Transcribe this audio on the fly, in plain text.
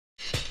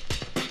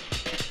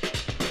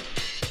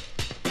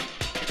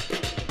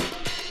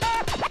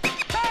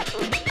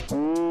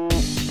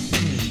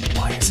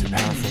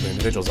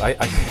individuals.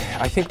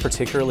 I think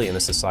particularly in a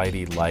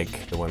society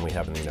like the one we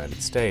have in the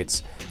United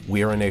States,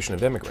 we are a nation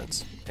of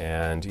immigrants.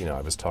 And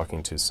I was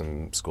talking to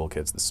some school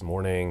kids this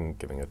morning,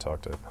 giving a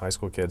talk to high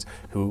school kids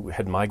who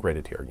had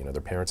migrated here.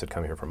 Their parents had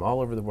come here from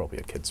all over the world. We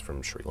had kids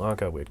from Sri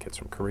Lanka, we had kids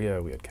from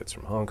Korea, we had kids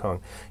from Hong Kong,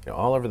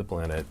 all over the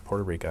planet,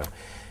 Puerto Rico.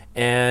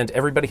 And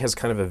everybody has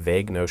kind of a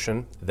vague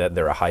notion that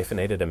they're a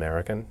hyphenated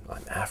American.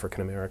 I'm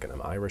African American,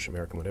 I'm Irish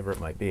American, whatever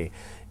it might be.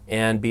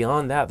 And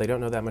beyond that, they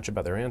don't know that much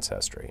about their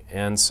ancestry.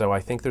 And so I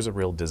think there's a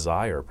real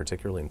desire,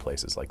 particularly in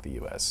places like the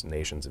US,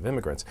 nations of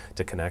immigrants,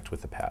 to connect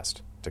with the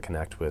past, to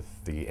connect with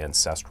the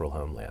ancestral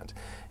homeland.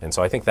 And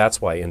so I think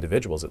that's why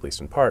individuals, at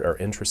least in part, are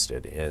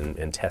interested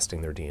in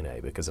testing their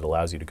DNA, because it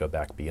allows you to go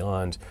back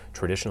beyond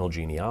traditional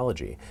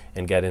genealogy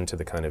and get into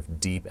the kind of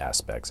deep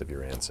aspects of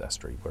your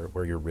ancestry,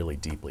 where you're really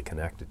deeply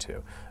connected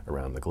to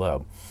around the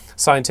globe.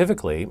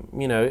 Scientifically,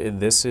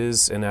 this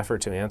is an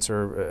effort to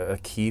answer a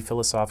key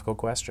philosophical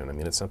question. I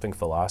mean, it's something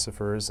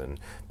philosophers and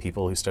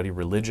people who study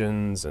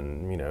religions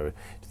and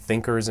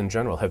thinkers in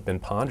general have been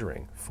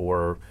pondering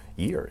for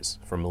years,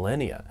 for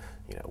millennia.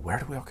 Where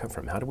do we all come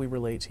from? How do we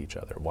relate to each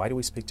other? Why do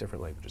we speak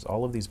different languages?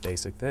 All of these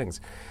basic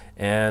things.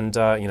 And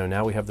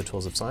now we have the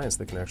tools of science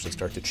that can actually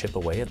start to chip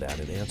away at that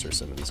and answer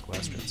some of these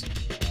questions.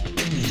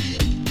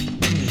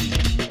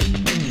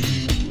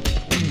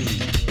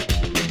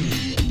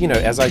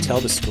 As I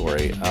tell the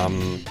story,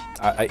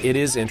 it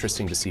is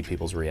interesting to see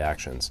people's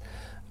reactions.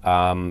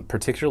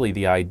 Particularly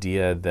the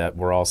idea that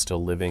we're all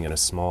still living in a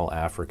small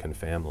African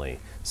family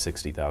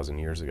 60,000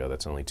 years ago.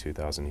 That's only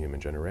 2,000 human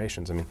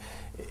generations. I mean,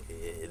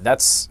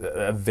 that's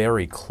a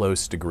very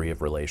close degree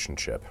of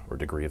relationship or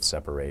degree of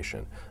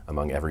separation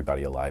among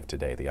everybody alive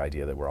today, the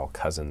idea that we're all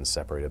cousins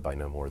separated by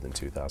no more than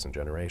 2,000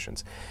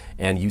 generations.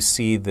 And you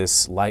see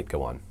this light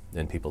go on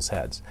in people's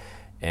heads.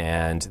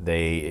 And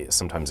they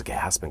sometimes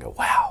gasp and go,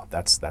 wow,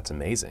 that's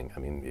amazing. I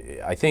mean,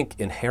 I think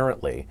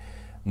inherently,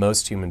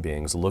 most human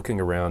beings looking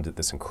around at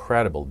this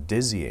incredible,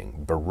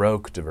 dizzying,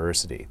 baroque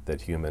diversity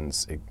that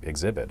humans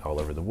exhibit all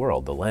over the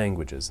world, the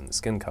languages and the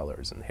skin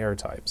colors and hair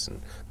types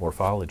and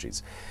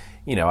morphologies.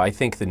 I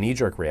think the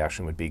knee-jerk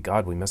reaction would be,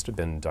 God, we must have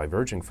been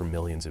diverging for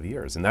millions of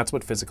years. And that's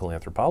what physical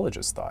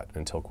anthropologists thought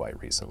until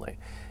quite recently.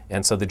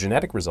 And so the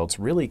genetic results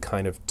really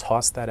kind of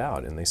toss that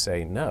out and they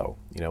say, no,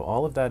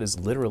 all of that is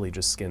literally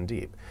just skin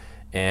deep.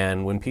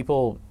 And when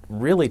people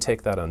really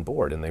take that on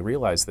board and they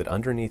realize that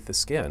underneath the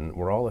skin,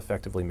 we're all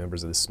effectively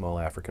members of this small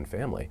African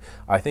family,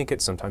 I think it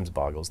sometimes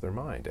boggles their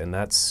mind. And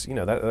that's,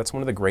 that's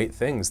one of the great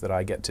things that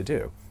I get to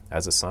do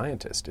as a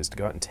scientist, is to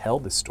go out and tell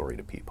this story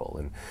to people.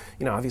 And,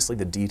 obviously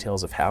the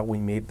details of how we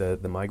made the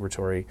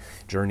migratory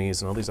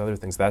journeys and all these other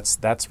things,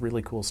 that's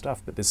really cool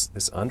stuff. But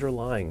this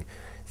underlying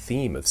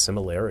theme of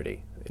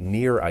similarity,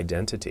 near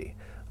identity,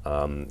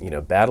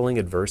 battling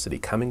adversity,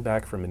 coming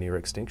back from a near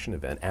extinction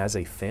event as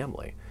a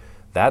family,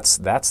 that's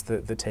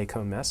the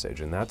take-home message,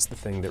 and that's the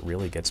thing that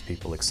really gets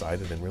people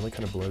excited and really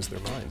kind of blows their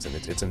minds, and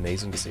it's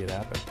amazing to see it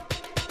happen.